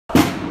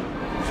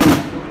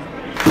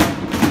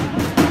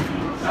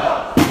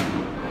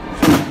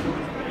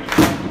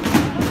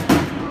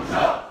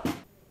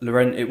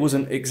Lorent, it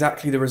wasn't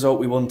exactly the result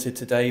we wanted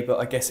today, but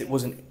I guess it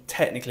wasn't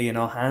technically in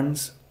our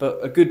hands. But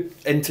a good,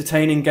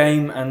 entertaining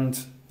game, and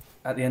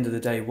at the end of the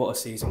day, what a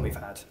season we've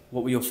had.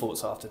 What were your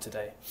thoughts after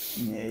today?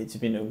 Yeah, it's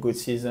been a good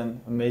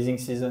season, amazing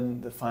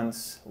season. The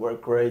fans were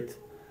great.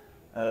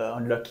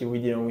 Unlucky we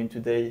didn't win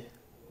today.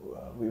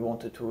 We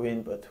wanted to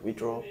win, but we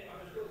draw.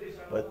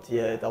 But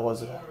yeah, that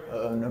was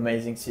an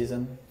amazing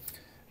season.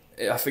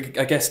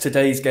 I guess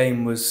today's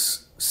game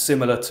was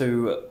similar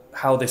to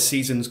how this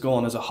season's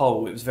gone as a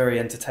whole. It was very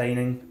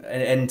entertaining,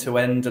 end to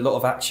end, a lot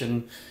of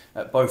action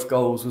at both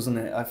goals, wasn't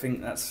it? I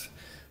think that's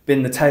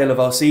been the tale of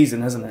our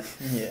season, hasn't it?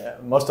 Yeah,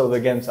 most of the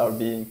games are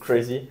being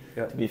crazy,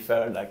 yeah. To be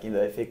fair, like in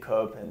the FA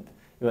Cup and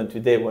even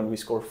today when we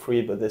scored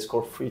 3, but they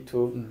scored 3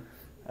 too.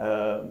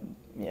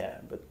 Yeah,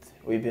 but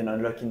we've been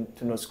unlucky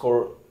to not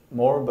score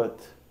more, but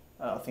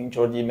I think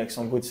Jordi makes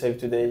some good save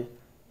today.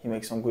 He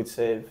makes some good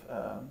save,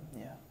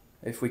 yeah.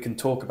 If we can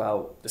talk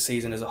about the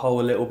season as a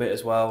whole a little bit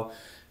as well,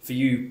 for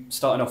you,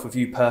 starting off with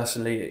you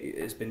personally,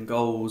 it's been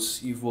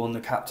goals, you've won the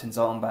captain's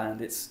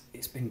armband,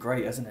 it's been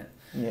great, hasn't it?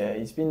 Yeah,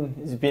 it's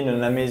been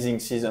an amazing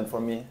season for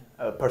me,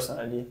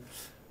 personally.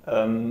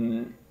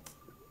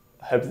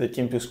 Helped the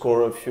team to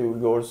score a few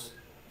goals.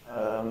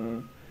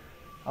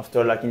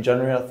 After, like in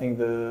January, I think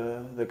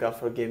the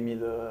gaffer gave me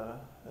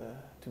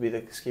to be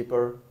the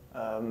skipper.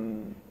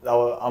 I'm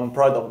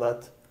proud of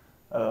that.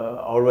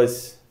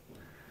 Always,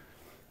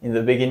 in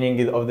the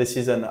beginning of the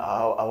season,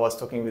 I was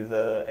talking with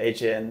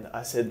AJ and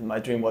I said my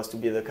dream was to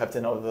be the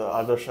captain of the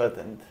Aldershot,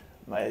 and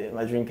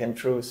my dream came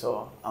true,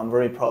 so I'm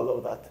very proud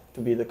of that,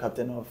 to be the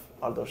captain of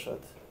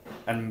Aldershot.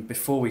 And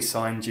before we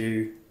signed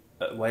you,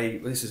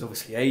 this is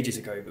obviously ages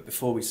ago, but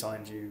before we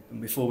signed you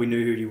and before we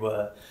knew who you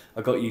were,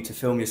 I got you to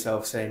film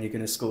yourself saying you're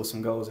going to score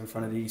some goals in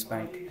front of the East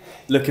Bank.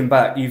 Looking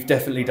back, you've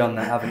definitely done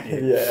that, haven't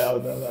you? Yeah,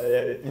 I've done that,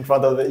 yeah, in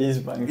front of the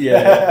East Bank.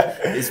 Yeah,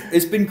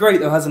 it's been great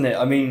though, hasn't it?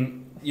 I mean,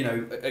 you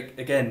know,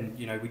 again,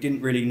 you know, we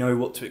didn't really know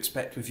what to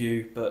expect with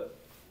you, but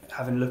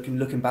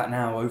looking back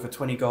now, over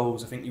 20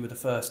 goals, I think you were the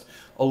first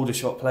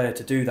Aldershot player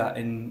to do that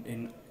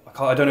in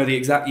I don't know the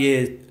exact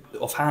year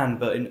offhand,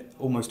 but in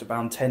almost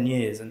around 10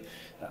 years, and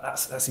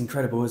that's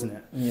incredible, isn't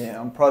it? Yeah,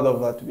 I'm proud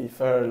of that, to be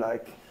fair.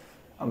 Like,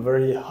 I'm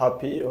very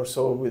happy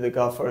also with the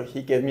gaffer.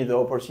 He gave me the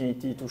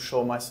opportunity to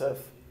show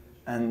myself,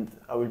 and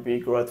I will be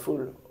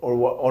grateful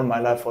all my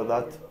life for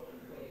that.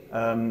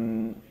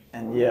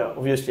 And yeah,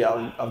 obviously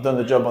I've done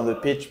the job on the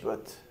pitch,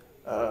 but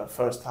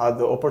first I had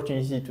the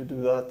opportunity to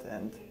do that,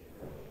 and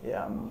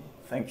yeah,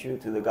 thank you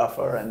to the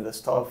gaffer and the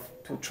staff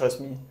to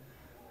trust me.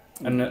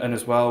 And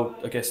as well,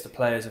 I guess the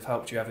players have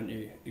helped you, haven't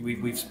you?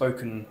 We've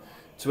spoken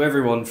to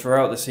everyone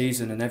throughout the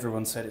season, and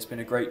everyone said it's been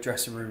a great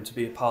dressing room to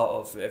be a part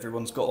of.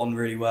 Everyone's got on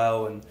really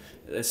well, and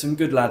there's some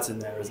good lads in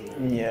there, isn't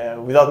there? Yeah,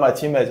 without my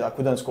teammates, I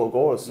couldn't score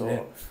goals, so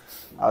yeah.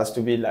 I was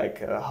to be like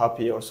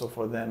happy also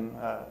for them.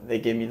 They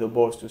gave me the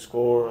balls to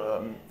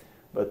score,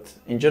 but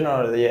in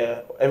general,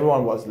 yeah,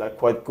 everyone was like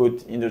quite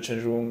good in the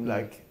change room,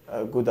 like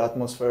a good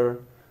atmosphere,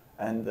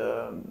 and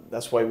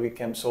that's why we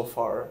came so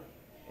far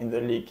in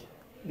the league,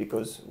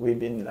 because we've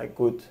been like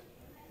good.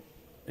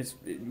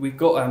 We've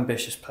got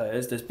ambitious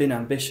players. There's been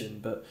ambition,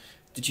 but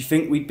did you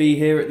think we'd be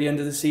here at the end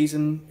of the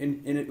season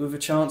in it with a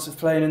chance of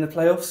playing in the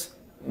playoffs?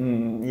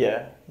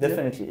 Yeah,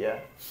 definitely. Yeah.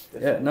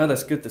 Definitely. Yeah, no,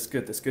 that's good.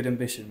 That's good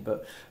ambition.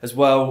 But as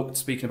well,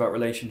 speaking about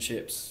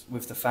relationships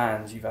with the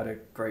fans, you've had a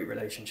great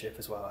relationship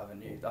as well,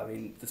 haven't you? I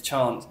mean, the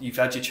chant, you've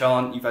had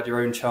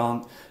your own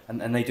chant,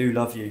 and they do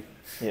love you.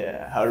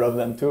 Yeah, I love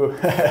them too.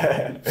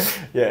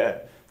 Yeah.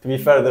 To be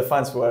fair, the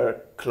fans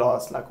were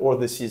class, like all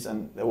the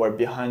season. They were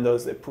behind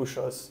us, they push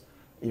us,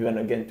 even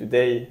again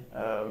today.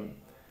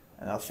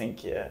 And I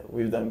think, yeah,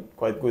 we've done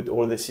quite good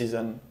all the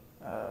season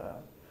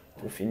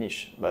to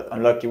finish. But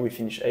unlucky we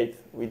finished 8th.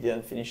 We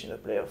didn't finish in the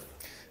playoff.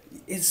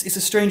 It's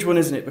a strange one,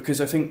 isn't it?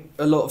 Because I think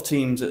a lot of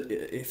teams,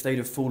 if they'd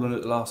have fallen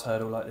at the last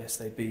hurdle like this,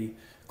 they'd be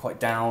quite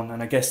down.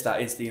 And I guess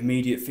that is the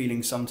immediate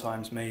feeling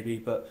sometimes, maybe.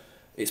 But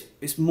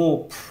it's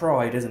more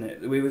pride, isn't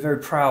it? We were very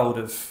proud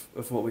of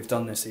what we've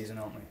done this season,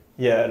 aren't we?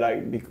 Yeah,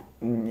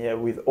 yeah,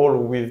 with all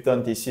we've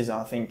done this season,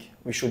 I think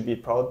we should be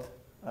proud.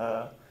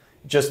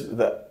 Just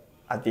that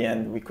at the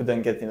end we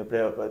couldn't get in the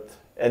playoff, but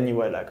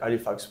anyway, like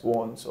Halifax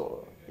won,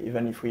 so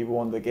even if we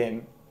won the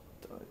game,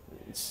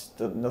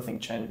 nothing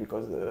changed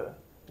because the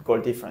goal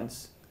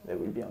difference, they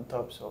will be on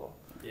top. So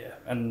yeah,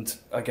 and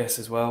I guess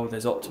as well,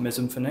 there's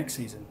optimism for next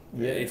season.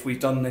 Yeah, if we've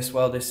done this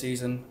well this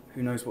season,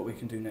 who knows what we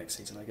can do next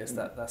season? I guess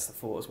that's the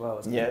thought as well,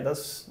 isn't yeah,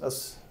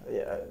 it?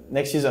 Yeah.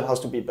 Next season has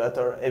to be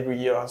better. Every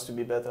year has to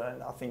be better,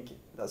 and I think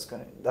that's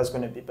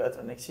gonna be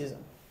better next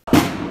season.